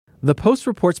The Post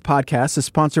Reports podcast is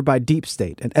sponsored by Deep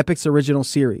State, an Epix original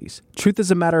series. Truth is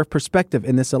a matter of perspective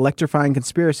in this electrifying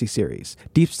conspiracy series.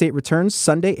 Deep State returns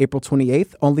Sunday, April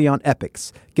 28th, only on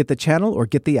Epix. Get the channel or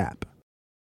get the app.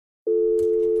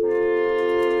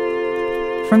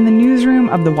 From the newsroom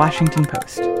of The Washington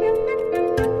Post.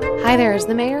 Hi there, is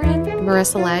the mayor in?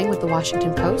 Marissa Lang with The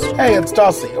Washington Post. Hey, it's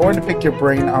Dulcie. I wanted to pick your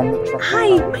brain on the Trump.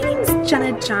 Hi, my name is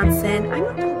Jenna Johnson.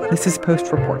 This is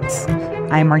Post Reports.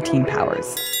 I'm Martine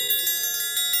Powers.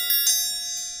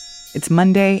 It's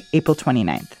Monday, April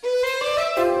 29th.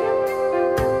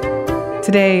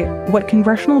 Today, what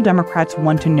congressional Democrats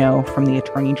want to know from the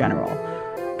Attorney General,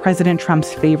 President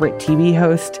Trump's favorite TV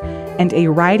host, and a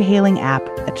ride-hailing app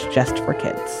that's just for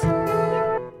kids.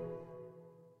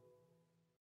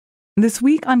 This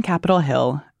week on Capitol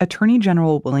Hill, Attorney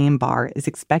General William Barr is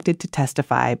expected to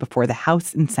testify before the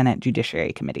House and Senate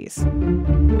Judiciary Committees.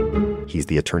 He's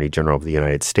the Attorney General of the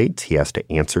United States. He has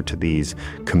to answer to these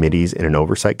committees in an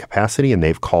oversight capacity, and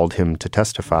they've called him to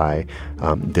testify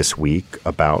this week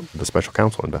about the special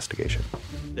counsel investigation.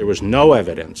 There was no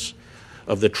evidence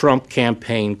of the Trump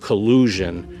campaign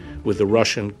collusion with the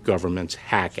Russian government's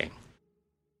hacking.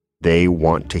 They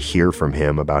want to hear from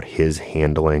him about his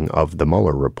handling of the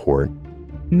Mueller report.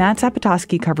 Matt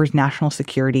Zapotosky covers national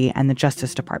security and the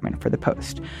Justice Department for The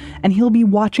Post, and he'll be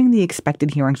watching the expected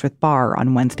hearings with Barr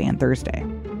on Wednesday and Thursday.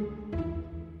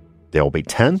 They'll be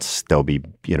tense. There'll be,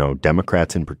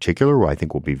 Democrats in particular, who I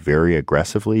think will be very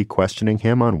aggressively questioning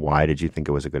him on why did you think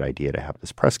it was a good idea to have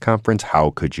this press conference? How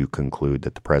could you conclude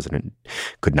that the president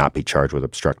could not be charged with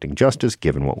obstructing justice,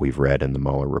 given what we've read in the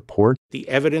Mueller report? The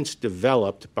evidence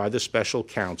developed by the special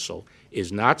counsel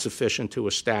is not sufficient to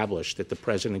establish that the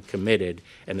president committed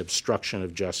an obstruction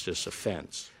of justice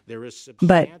offense.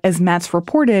 But as Matt's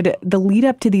reported, the lead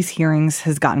up to these hearings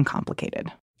has gotten complicated.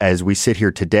 As we sit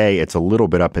here today, it's a little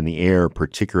bit up in the air,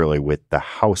 particularly with the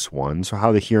House one. So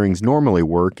how the hearings normally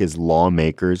work is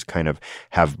lawmakers kind of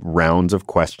have rounds of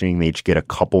questioning. They each get a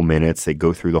couple minutes. They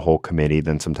go through the whole committee.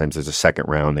 Then sometimes there's a second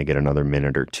round. They get another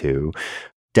minute or two.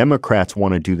 Democrats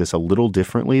want to do this a little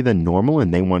differently than normal,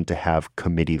 and they want to have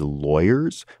committee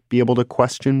lawyers be able to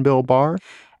question Bill Barr.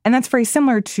 And that's very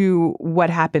similar to what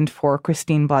happened for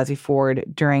Christine Blasey Ford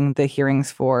during the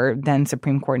hearings for then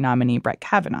Supreme Court nominee Brett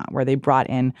Kavanaugh, where they brought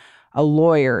in a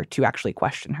lawyer to actually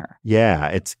question her. Yeah,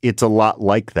 it's a lot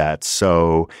like that.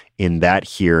 So in that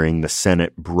hearing, the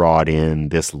Senate brought in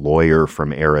this lawyer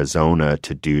from Arizona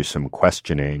to do some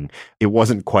questioning. It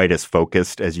wasn't quite as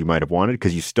focused as you might have wanted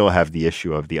because you still have the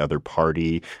issue of the other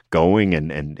party going,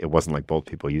 and it wasn't like both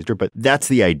people used her. But that's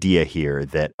the idea here,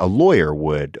 that a lawyer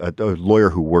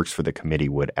who works for the committee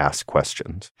would ask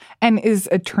questions. And is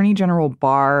Attorney General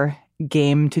Barr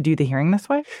game to do the hearing this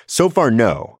way? So far,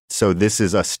 no. So this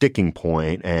is a sticking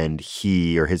point, and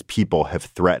he or his people have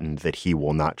threatened that he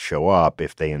will not show up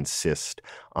if they insist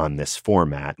on this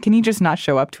format. Can he just not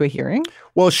show up to a hearing?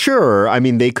 Well, sure. I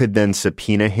mean, they could then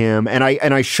subpoena him. And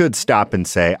I should stop and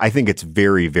say, I think it's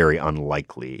very, very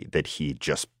unlikely that he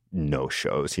just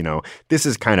no-shows. This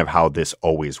is kind of how this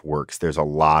always works. There's a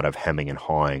lot of hemming and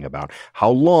hawing about how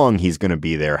long he's going to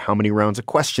be there, how many rounds of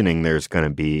questioning there's going to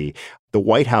be. The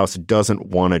White House doesn't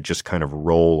want to just kind of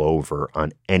roll over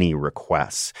on any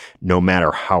requests, no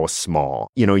matter how small.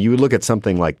 You look at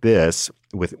something like this,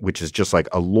 which is just like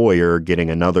a lawyer getting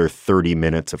another 30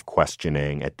 minutes of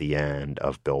questioning at the end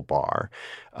of Bill Barr.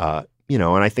 And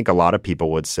I think a lot of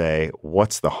people would say,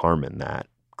 what's the harm in that?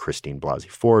 Christine Blasey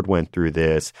Ford went through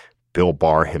this. Bill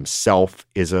Barr himself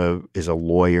is a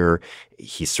lawyer.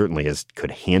 He certainly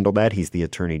could handle that. He's the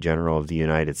Attorney General of the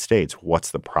United States. What's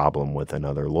the problem with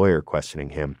another lawyer questioning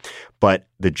him? But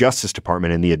the Justice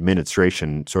Department and the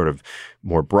administration, sort of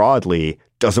more broadly,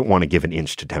 doesn't want to give an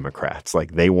inch to Democrats.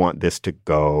 Like, they want this to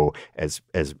go as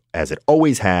it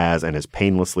always has and as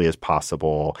painlessly as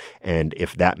possible. And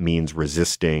if that means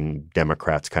resisting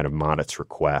Democrats' kind of modest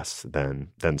requests,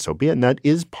 then so be it. And that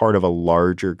is part of a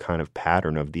larger kind of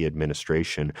pattern of the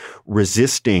administration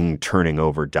resisting turning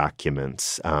over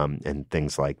documents and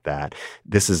things like that.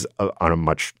 This is on a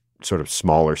much sort of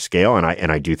smaller scale, and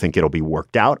I do think it'll be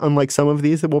worked out, unlike some of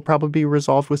these that will probably be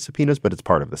resolved with subpoenas, but it's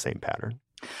part of the same pattern.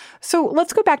 So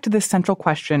let's go back to the central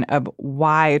question of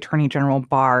why Attorney General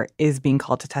Barr is being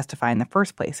called to testify in the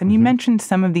first place. And you mentioned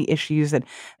some of the issues that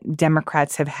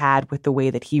Democrats have had with the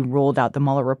way that he rolled out the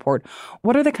Mueller report.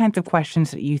 What are the kinds of questions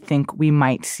that you think we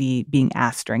might see being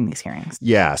asked during these hearings?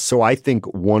 Yeah, so I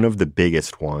think one of the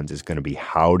biggest ones is going to be,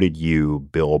 how did you,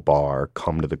 Bill Barr,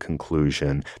 come to the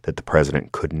conclusion that the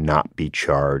president could not be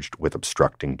charged with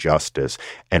obstructing justice?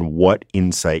 And what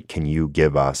insight can you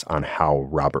give us on how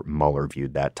Robert Mueller viewed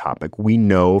avoided that topic. We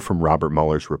know from Robert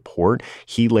Mueller's report,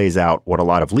 he lays out what a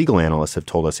lot of legal analysts have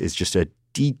told us is just a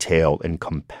detailed and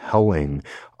compelling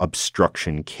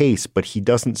obstruction case, but he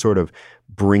doesn't sort of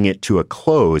bring it to a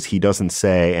close. He doesn't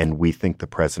say, and we think the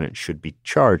president should be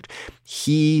charged.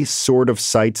 He sort of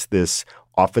cites this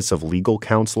Office of Legal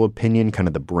Counsel opinion, kind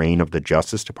of the brain of the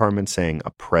Justice Department, saying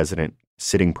a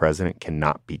sitting president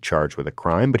cannot be charged with a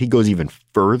crime. But he goes even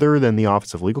further than the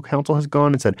Office of Legal Counsel has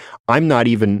gone and said, I'm not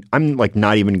even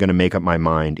going to make up my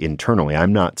mind internally.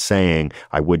 I'm not saying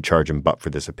I would charge him but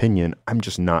for this opinion. I'm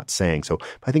just not saying. So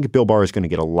I think Bill Barr is going to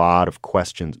get a lot of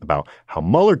questions about how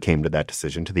Mueller came to that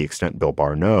decision, to the extent Bill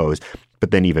Barr knows,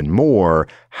 but then even more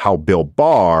how Bill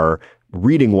Barr,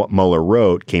 reading what Mueller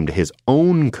wrote, came to his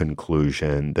own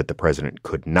conclusion that the president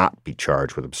could not be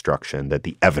charged with obstruction, that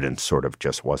the evidence sort of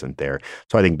just wasn't there.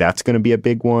 So I think that's going to be a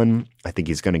big one. I think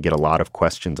he's going to get a lot of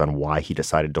questions on why he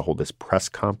decided to hold this press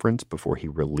conference before he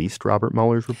released Robert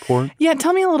Mueller's report. Yeah,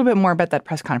 tell me a little bit more about that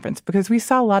press conference, because we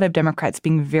saw a lot of Democrats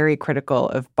being very critical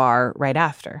of Barr right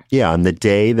after. Yeah, on the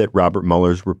day that Robert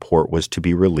Mueller's report was to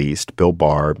be released, Bill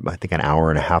Barr, I think an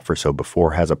hour and a half or so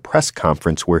before, has a press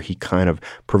conference where he kind of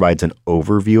provides an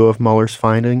overview of Mueller's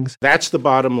findings. That's the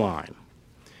bottom line.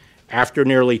 After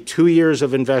nearly 2 years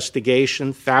of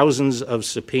investigation, thousands of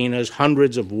subpoenas,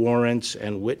 hundreds of warrants,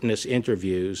 and witness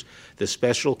interviews, the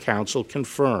special counsel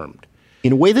confirmed.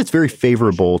 In a way that's very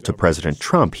favorable to President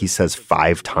Trump, he says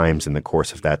 5 times in the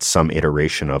course of that some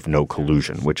iteration of no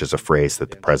collusion, which is a phrase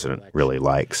that the president really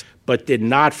likes. But did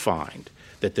not find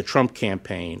that the Trump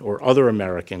campaign or other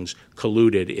Americans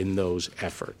colluded in those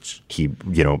efforts. He,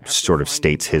 sort of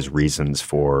states his reasons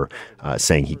for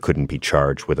saying he couldn't be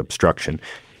charged with obstruction.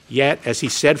 Yet, as he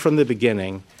said from the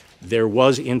beginning, there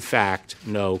was, in fact,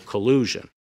 no collusion.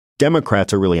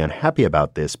 Democrats are really unhappy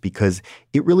about this because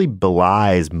it really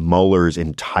belies Mueller's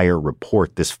entire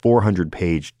report. This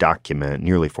 400-page document,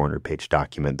 nearly 400-page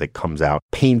document that comes out,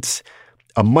 paints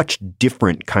a much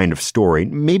different kind of story.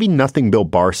 Maybe nothing Bill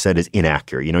Barr said is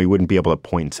inaccurate. You wouldn't be able to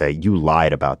point and say, you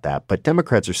lied about that. But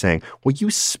Democrats are saying, well,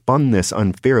 you spun this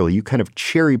unfairly. You kind of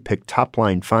cherry-picked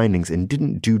top-line findings and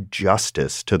didn't do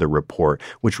justice to the report,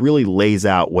 which really lays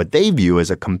out what they view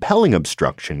as a compelling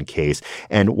obstruction case.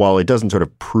 And while it doesn't sort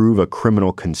of prove a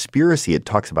criminal conspiracy, it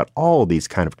talks about all these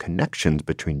kind of connections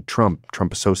between Trump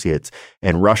associates,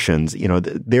 and Russians.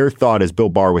 Their thought is Bill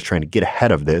Barr was trying to get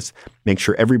ahead of this, make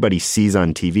sure everybody sees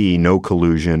on TV, no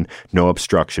collusion, no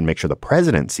obstruction. Make sure the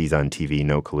president sees on TV,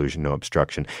 no collusion, no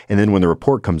obstruction. And then when the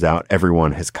report comes out,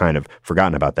 everyone has kind of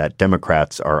forgotten about that.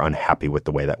 Democrats are unhappy with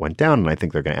the way that went down. And I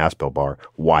think they're going to ask Bill Barr,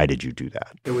 why did you do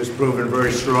that? It was proven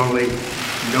very strongly,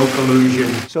 no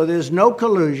collusion. So there's no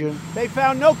collusion. They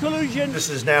found no collusion. This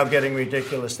is now getting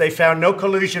ridiculous. They found no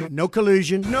collusion. No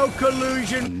collusion. No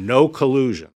collusion. No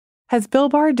collusion. Has Bill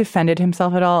Barr defended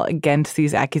himself at all against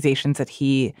these accusations that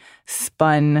he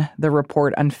spun the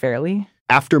report unfairly?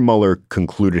 After Mueller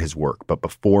concluded his work, but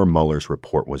before Mueller's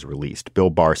report was released, Bill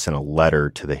Barr sent a letter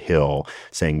to the Hill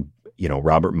saying,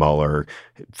 Robert Mueller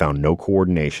found no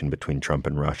coordination between Trump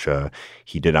and Russia.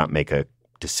 He did not make a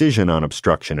decision on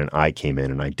obstruction, and I came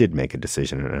in and I did make a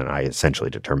decision, and I essentially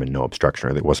determined no obstruction,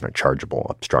 or there wasn't a chargeable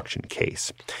obstruction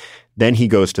case. Then he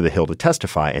goes to the Hill to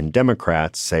testify, and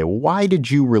Democrats say, why did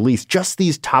you release just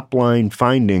these top-line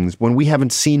findings when we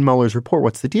haven't seen Mueller's report?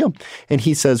 What's the deal? And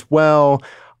he says, well,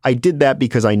 I did that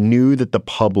because I knew that the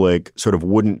public sort of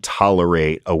wouldn't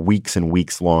tolerate a weeks and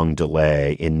weeks long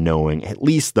delay in knowing at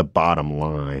least the bottom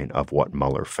line of what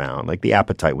Mueller found. Like, the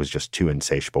appetite was just too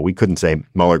insatiable. We couldn't say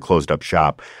Mueller closed up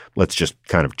shop. Let's just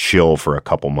kind of chill for a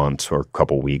couple months or a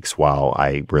couple weeks while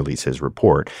I release his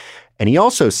report. And he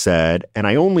also said, and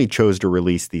I only chose to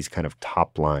release these kind of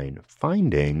top-line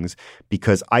findings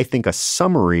because I think a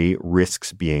summary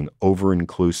risks being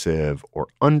over-inclusive or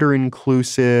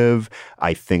under-inclusive.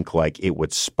 I think it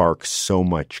would spark so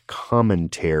much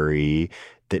commentary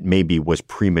that maybe was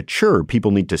premature. People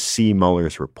need to see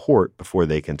Mueller's report before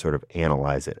they can sort of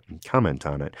analyze it and comment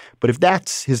on it. But if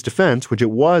that's his defense, which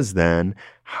it was then,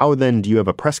 how then do you have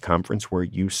a press conference where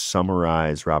you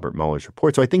summarize Robert Mueller's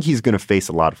report? So I think he's going to face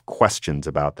a lot of questions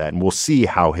about that, and we'll see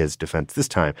how his defense this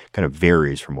time kind of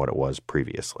varies from what it was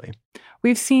previously.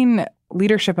 We've seen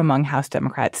leadership among House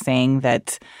Democrats saying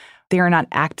that they are not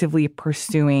actively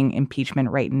pursuing impeachment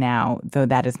right now, though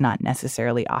that is not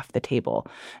necessarily off the table.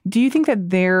 Do you think that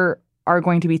there are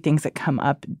going to be things that come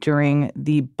up during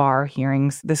the Barr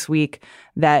hearings this week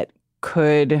that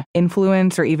could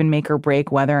influence or even make or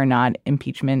break whether or not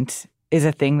impeachment is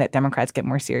a thing that Democrats get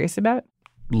more serious about?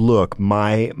 Look,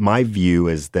 my view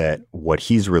is that what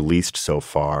he's released so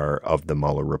far of the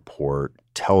Mueller report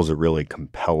tells a really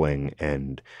compelling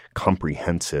and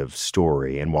comprehensive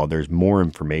story. And while there's more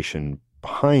information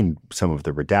behind some of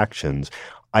the redactions,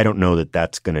 I don't know that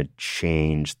that's going to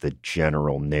change the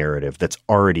general narrative that's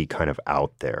already kind of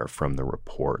out there from the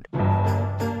report.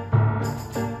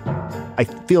 I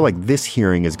feel like this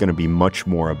hearing is going to be much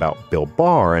more about Bill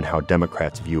Barr and how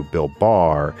Democrats view Bill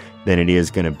Barr than it is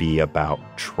going to be about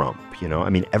Trump. You know, I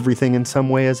mean, everything in some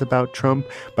way is about Trump,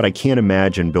 but I can't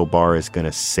imagine Bill Barr is going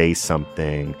to say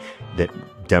something that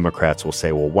Democrats will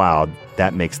say, well, wow,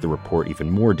 that makes the report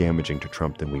even more damaging to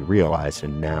Trump than we realized,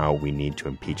 and now we need to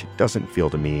impeach. It doesn't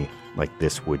feel to me like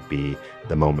this would be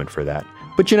the moment for that.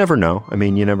 But you never know. I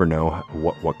mean, you never know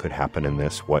what could happen in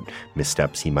this, what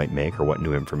missteps he might make, or what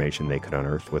new information they could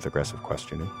unearth with aggressive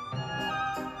questioning.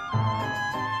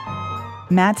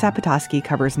 Matt Zapotosky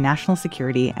covers national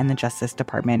security and the Justice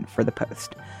Department for The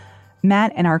Post.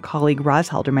 Matt and our colleague Roz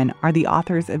Helderman are the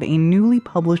authors of a newly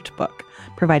published book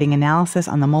providing analysis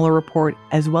on the Mueller report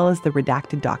as well as the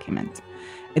redacted documents.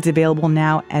 It's available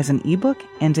now as an ebook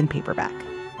and in paperback.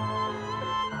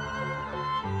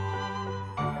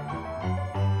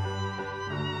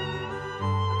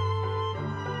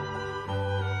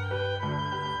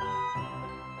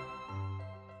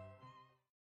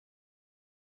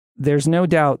 There's no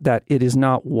doubt that it is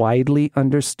not widely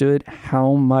understood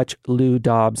how much Lou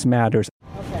Dobbs matters.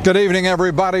 Good evening,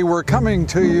 everybody. We're coming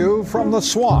to you from the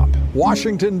swamp,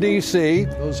 Washington, D.C.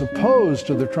 Those opposed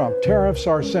to the Trump tariffs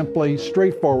are simply,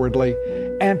 straightforwardly,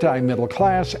 anti-middle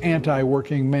class,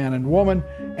 anti-working man and woman,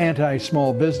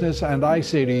 anti-small business, and I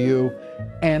say to you,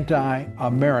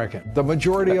 anti-American. The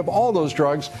majority of all those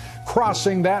drugs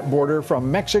crossing that border from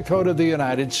Mexico to the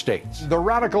United States. The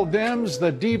radical Dems,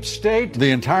 the deep state, the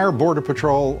entire border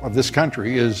patrol of this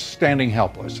country is standing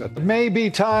helpless. It may be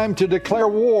time to declare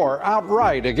war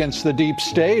outright against the deep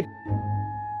state,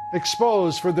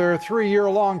 exposed for their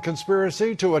 3-year-long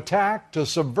conspiracy to attack, to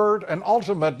subvert, and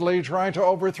ultimately try to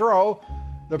overthrow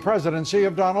the presidency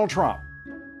of Donald Trump.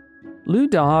 Lou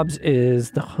Dobbs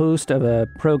is the host of a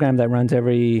program that runs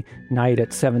every night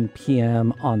at 7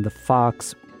 p.m. on the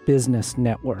Fox Business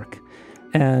Network.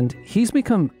 And he's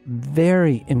become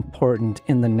very important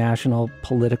in the national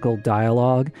political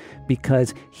dialogue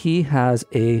because he has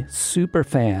a super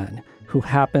fan who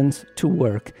happens to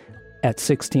work at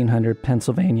 1600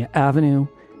 Pennsylvania Avenue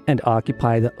and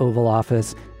occupy the Oval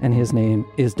Office, and his name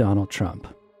is Donald Trump.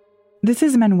 This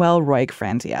is Manuel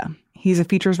Roig-Franzia. He's a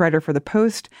features writer for The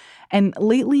Post, and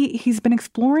lately he's been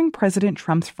exploring President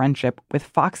Trump's friendship with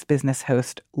Fox Business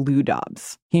host Lou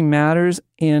Dobbs. He matters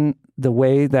in the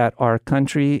way that our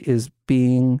country is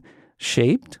being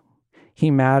shaped. He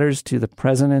matters to the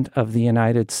President of the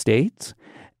United States.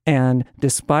 And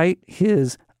despite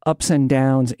his ups and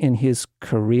downs in his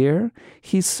career,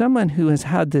 he's someone who has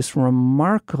had this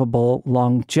remarkable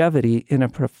longevity in a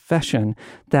profession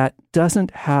that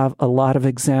doesn't have a lot of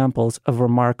examples of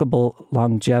remarkable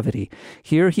longevity.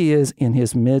 Here he is in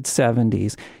his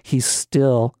mid-70s. He's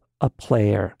still a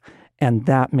player. And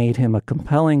that made him a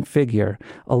compelling figure,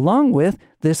 along with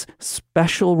this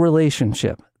special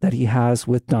relationship that he has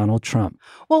with Donald Trump.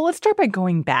 Well, let's start by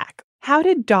going back. How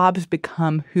did Dobbs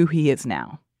become who he is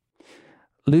now?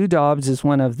 Lou Dobbs is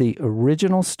one of the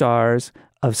original stars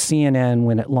of CNN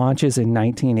when it launches in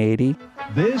 1980.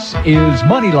 This is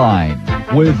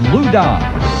Moneyline with Lou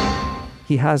Dobbs.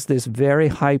 He has this very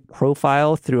high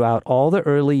profile throughout all the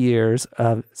early years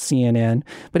of CNN,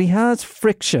 but he has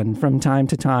friction from time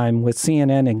to time with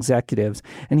CNN executives,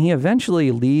 and he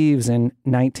eventually leaves in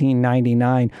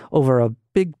 1999 over a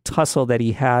big tussle that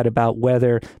he had about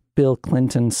whether Bill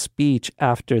Clinton's speech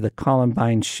after the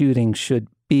Columbine shooting should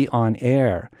be on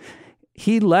air.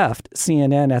 He left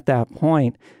CNN at that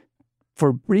point, for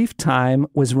a brief time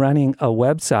was running a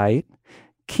website,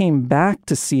 came back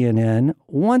to CNN,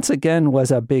 once again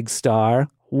was a big star,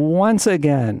 once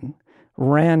again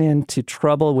ran into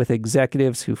trouble with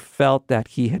executives who felt that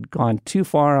he had gone too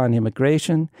far on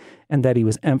immigration and that he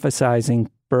was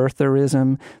emphasizing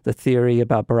birtherism, the theory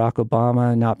about Barack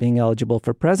Obama not being eligible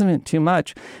for president too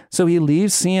much. So he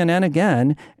leaves CNN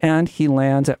again, and he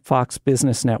lands at Fox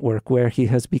Business Network, where he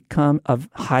has become a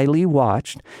highly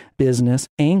watched business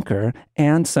anchor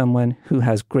and someone who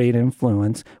has great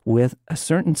influence with a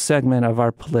certain segment of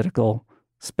our political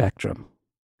spectrum.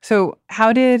 So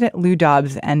how did Lou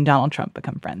Dobbs and Donald Trump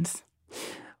become friends?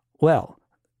 Well,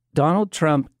 Donald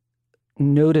Trump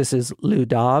notices Lou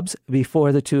Dobbs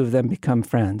before the two of them become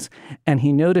friends. And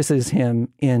he notices him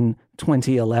in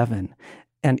 2011.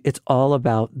 And it's all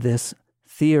about this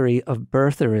theory of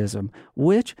birtherism,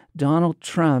 which Donald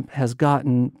Trump has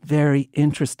gotten very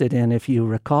interested in, if you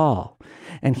recall.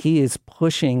 And he is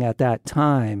pushing at that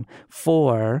time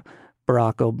for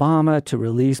Barack Obama to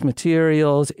release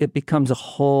materials. It becomes a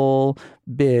whole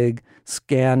big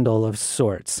scandal of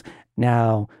sorts.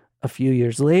 Now, a few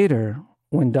years later,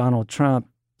 when Donald Trump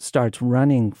starts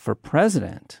running for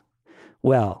president,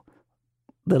 well,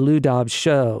 the Lou Dobbs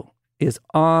show is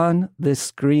on the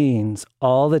screens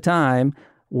all the time.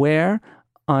 Where?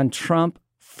 On Trump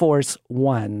Force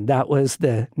One. That was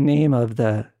the name of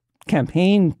the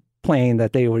campaign plane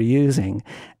that they were using.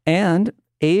 And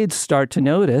aides start to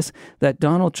notice that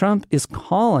Donald Trump is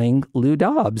calling Lou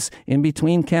Dobbs in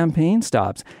between campaign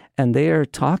stops, and they are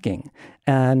talking.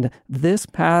 And this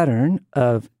pattern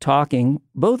of talking,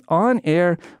 both on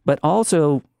air, but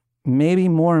also maybe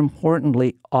more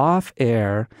importantly, off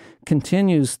air,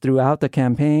 continues throughout the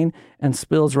campaign and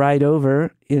spills right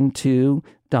over into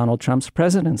Donald Trump's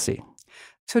presidency.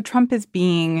 So Trump is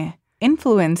being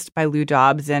influenced by Lou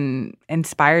Dobbs and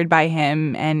inspired by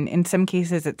him, and in some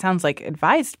cases, it sounds like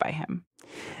advised by him.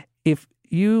 If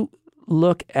you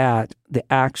look at the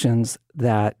actions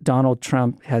that Donald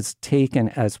Trump has taken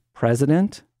as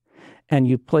president, and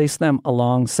you place them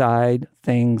alongside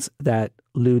things that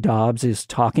Lou Dobbs is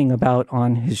talking about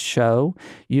on his show,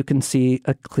 you can see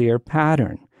a clear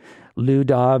pattern. Lou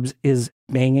Dobbs is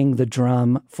banging the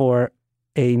drum for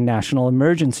a national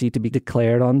emergency to be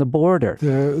declared on the border.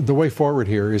 The way forward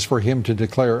here is for him to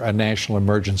declare a national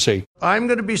emergency. I'm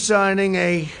going to be signing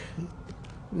a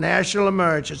national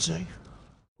emergency.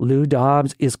 Lou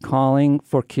Dobbs is calling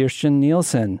for Kirstjen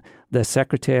Nielsen, the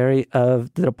Secretary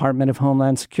of the Department of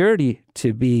Homeland Security,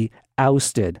 to be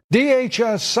ousted.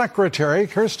 DHS Secretary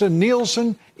Kirstjen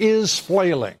Nielsen is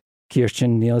flailing.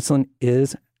 Kirstjen Nielsen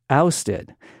is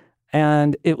ousted.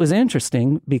 And it was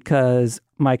interesting because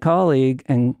my colleague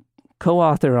and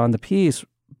co-author on the piece,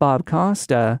 Bob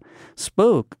Costa,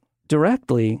 spoke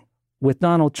directly with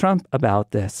Donald Trump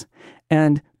about this.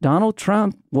 And Donald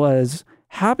Trump was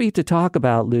happy to talk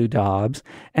about Lou Dobbs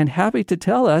and happy to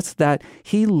tell us that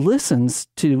he listens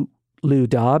to Lou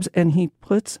Dobbs and he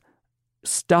puts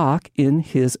stock in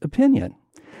his opinion.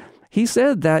 He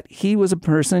said that he was a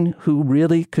person who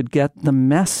really could get the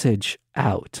message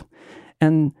out.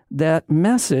 And that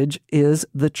message is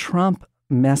the Trump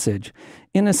message.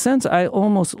 In a sense, I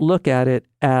almost look at it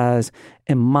as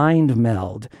a mind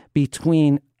meld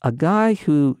between a guy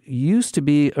who used to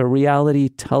be a reality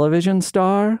television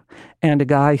star and a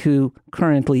guy who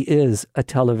currently is a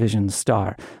television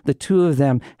star. The two of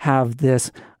them have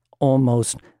this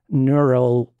almost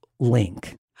neural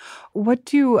link. What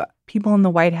do people in the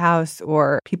White House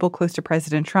or people close to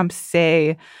President Trump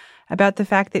say about the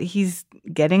fact that he's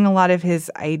getting a lot of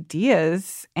his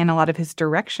ideas and a lot of his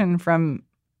direction from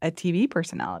a TV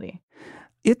personality?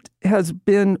 It has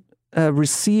been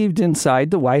received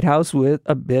inside the White House with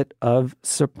a bit of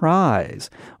surprise.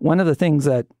 One of the things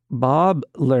that Bob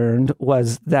learned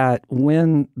was that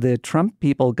when the Trump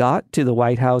people got to the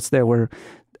White House, there were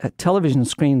television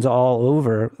screens all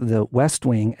over the West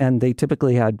Wing, and they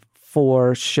typically had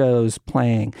 4 shows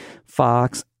playing: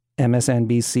 Fox,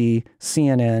 MSNBC,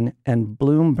 CNN, and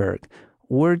Bloomberg.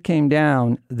 Word came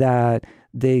down that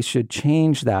they should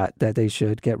change that they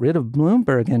should get rid of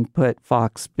Bloomberg and put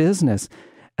Fox Business.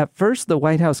 At first, the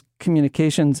White House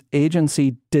Communications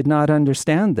Agency did not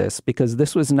understand this because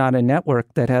this was not a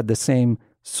network that had the same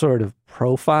sort of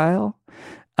profile.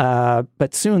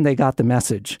 But soon they got the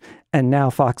message. And now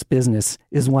Fox Business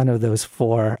is one of those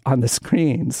 4 on the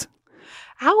screens.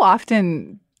 How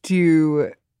often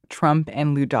do Trump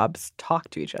and Lou Dobbs talk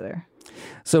to each other?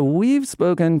 So we've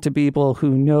spoken to people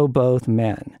who know both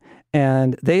men,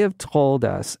 and they have told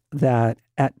us that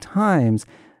at times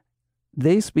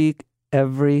they speak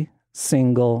every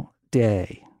single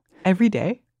day. Every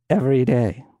day? Every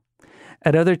day.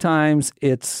 At other times,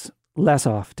 it's less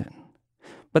often.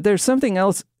 But there's something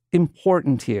else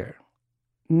important here.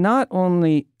 Not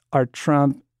only are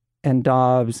Trump and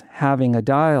Dobbs having a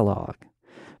dialogue,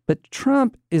 but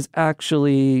Trump is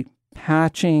actually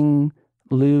patching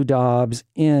Lou Dobbs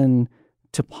in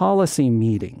to policy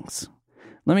meetings.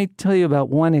 Let me tell you about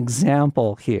one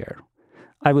example here.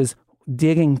 I was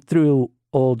digging through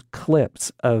old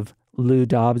clips of Lou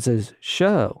Dobbs's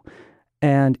show,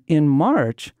 and in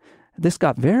March, this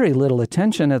got very little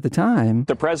attention at the time.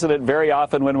 The president very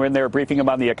often, when we're in there briefing him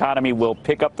on the economy, will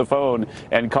pick up the phone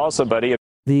and call somebody.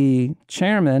 The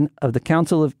chairman of the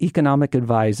Council of Economic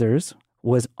Advisors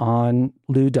was on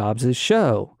Lou Dobbs's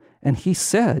show, and he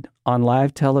said on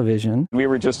live television, "We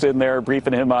were just in there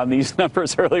briefing him on these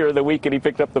numbers earlier in the week, and he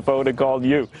picked up the phone and called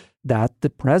you." that the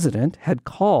president had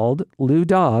called Lou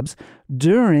Dobbs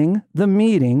during the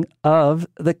meeting of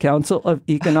the Council of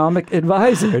Economic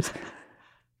Advisors,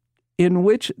 in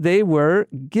which they were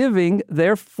giving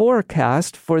their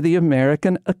forecast for the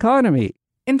American economy.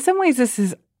 In some ways, this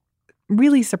is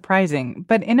really surprising.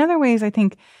 But in other ways, I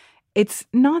think it's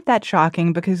not that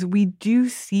shocking because we do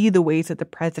see the ways that the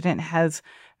president has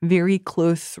very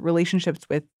close relationships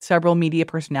with several media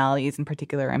personalities. In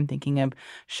particular, I'm thinking of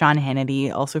Sean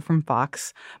Hannity, also from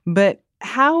Fox. But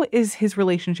how is his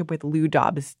relationship with Lou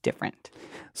Dobbs different?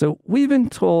 So we've been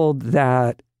told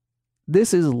that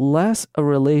this is less a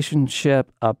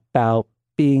relationship about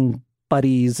being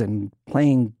buddies and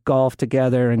playing golf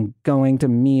together and going to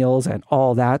meals and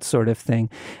all that sort of thing,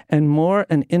 and more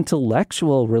an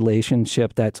intellectual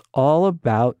relationship that's all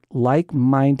about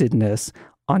like-mindedness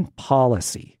on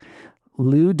policy.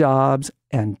 Lou Dobbs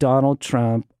and Donald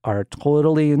Trump are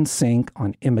totally in sync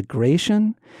on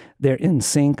immigration. They're in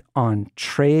sync on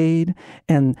trade,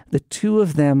 and the two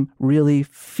of them really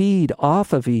feed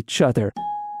off of each other.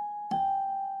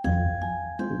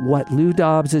 What Lou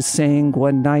Dobbs is saying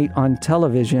one night on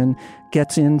television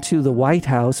gets into the White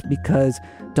House because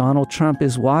Donald Trump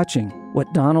is watching.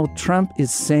 What Donald Trump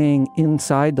is saying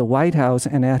inside the White House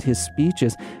and at his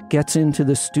speeches gets into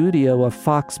the studio of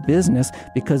Fox Business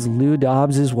because Lou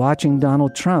Dobbs is watching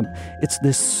Donald Trump. It's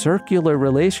this circular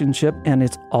relationship, and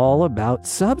it's all about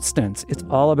substance. It's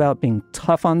all about being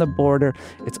tough on the border.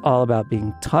 It's all about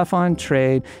being tough on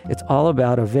trade. It's all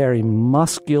about a very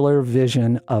muscular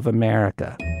vision of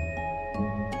America.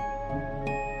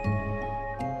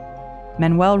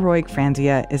 Manuel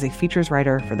Roig-Franzia is a features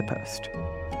writer for The Post.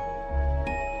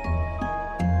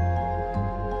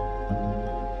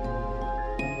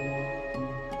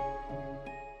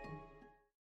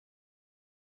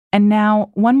 And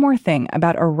now, one more thing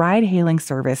about a ride-hailing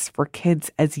service for kids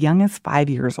as young as 5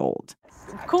 years old.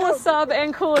 Coolest sub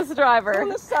and coolest driver.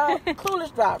 Coolest sub,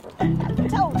 coolest driver.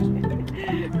 Told you.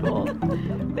 Cool.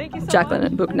 Thank you so Jacqueline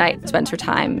much. Bouknight spends her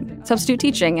time substitute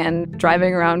teaching and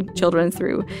driving around children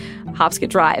through Hopskip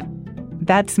Drive.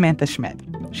 That's Samantha Schmidt.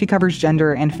 She covers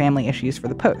gender and family issues for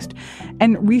The Post.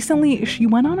 And recently, she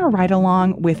went on a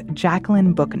ride-along with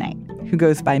Jacqueline Bouknight, who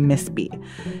goes by Miss B.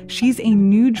 She's a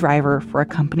new driver for a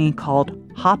company called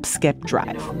Hopskip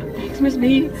Drive. Thanks, Miss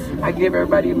B. I give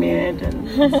everybody a mint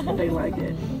and they like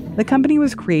it. The company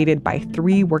was created by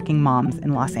 3 working moms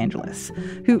in Los Angeles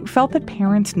who felt that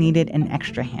parents needed an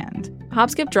extra hand.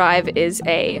 Hopskip Drive is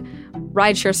a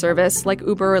rideshare service like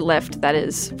Uber or Lyft that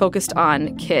is focused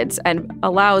on kids and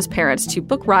allows parents to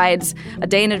book rides a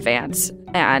day in advance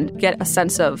and get a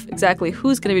sense of exactly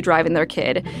who's going to be driving their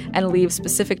kid and leave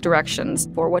specific directions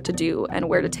for what to do and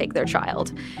where to take their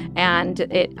child. And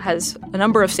it has a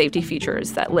number of safety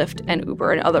features that Lyft and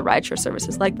Uber and other rideshare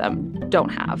services like them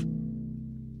don't have.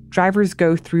 Drivers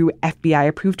go through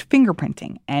FBI-approved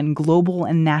fingerprinting and global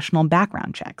and national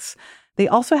background checks. They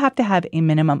also have to have a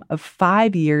minimum of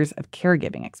 5 years of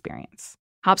caregiving experience.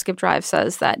 Hopskip Drive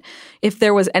says that if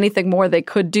there was anything more they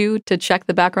could do to check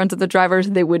the backgrounds of the drivers,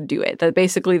 they would do it. That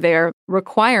basically they're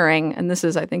requiring, and this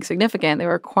is, I think, significant, they're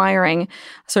requiring a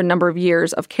certain number of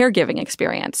years of caregiving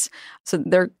experience. So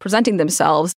they're presenting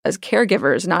themselves as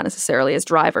caregivers, not necessarily as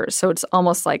drivers. So it's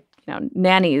almost like,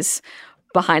 nannies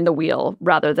behind the wheel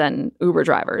rather than Uber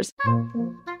drivers.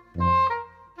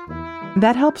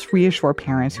 That helps reassure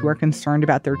parents who are concerned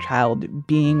about their child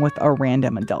being with a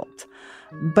random adult.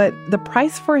 But the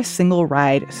price for a single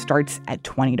ride starts at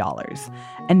 $20,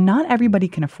 and not everybody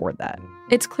can afford that.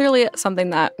 It's clearly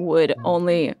something that would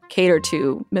only cater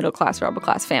to middle-class or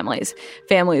upper-class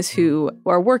families who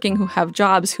are working, who have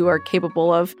jobs, who are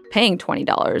capable of paying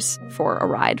 $20 for a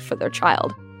ride for their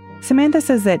child. Samantha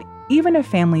says that even if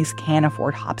families can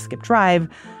afford Hopskip Drive,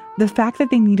 the fact that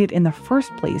they need it in the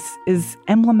first place is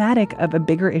emblematic of a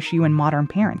bigger issue in modern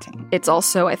parenting. It's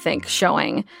also, I think,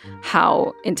 showing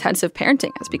how intensive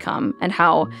parenting has become and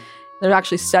how there are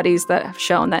actually studies that have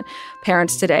shown that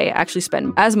parents today actually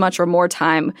spend as much or more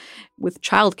time with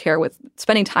childcare, with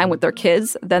spending time with their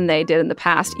kids than they did in the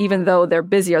past, even though they're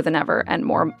busier than ever and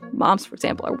more moms, for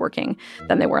example, are working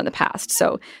than they were in the past.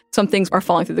 So some things are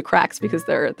falling through the cracks because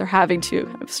they're having to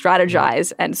kind of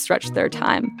strategize and stretch their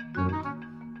time.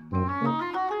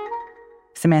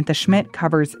 Samantha Schmidt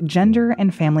covers gender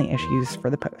and family issues for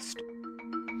The Post.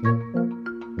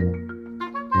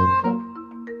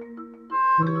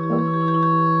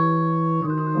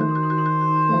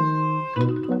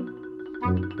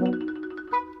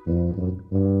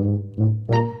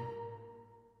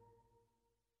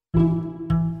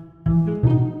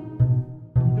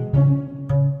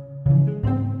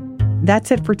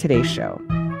 That's it for today's show.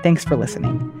 Thanks for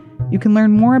listening. You can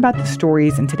learn more about the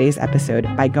stories in today's episode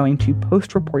by going to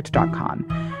postreports.com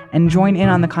and join in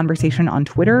on the conversation on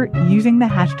Twitter using the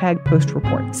hashtag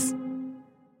postreports.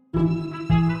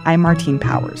 I'm Martine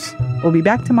Powers. We'll be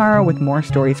back tomorrow with more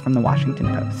stories from the Washington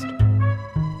Post.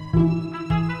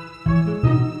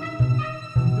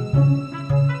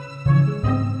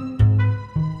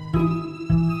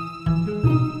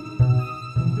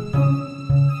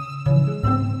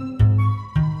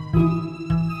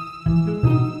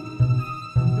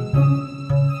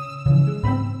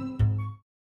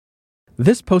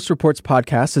 This Post Reports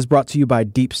podcast is brought to you by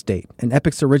Deep State, an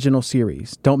Epix original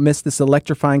series. Don't miss this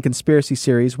electrifying conspiracy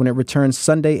series when it returns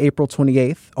Sunday, April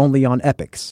 28th, only on Epix.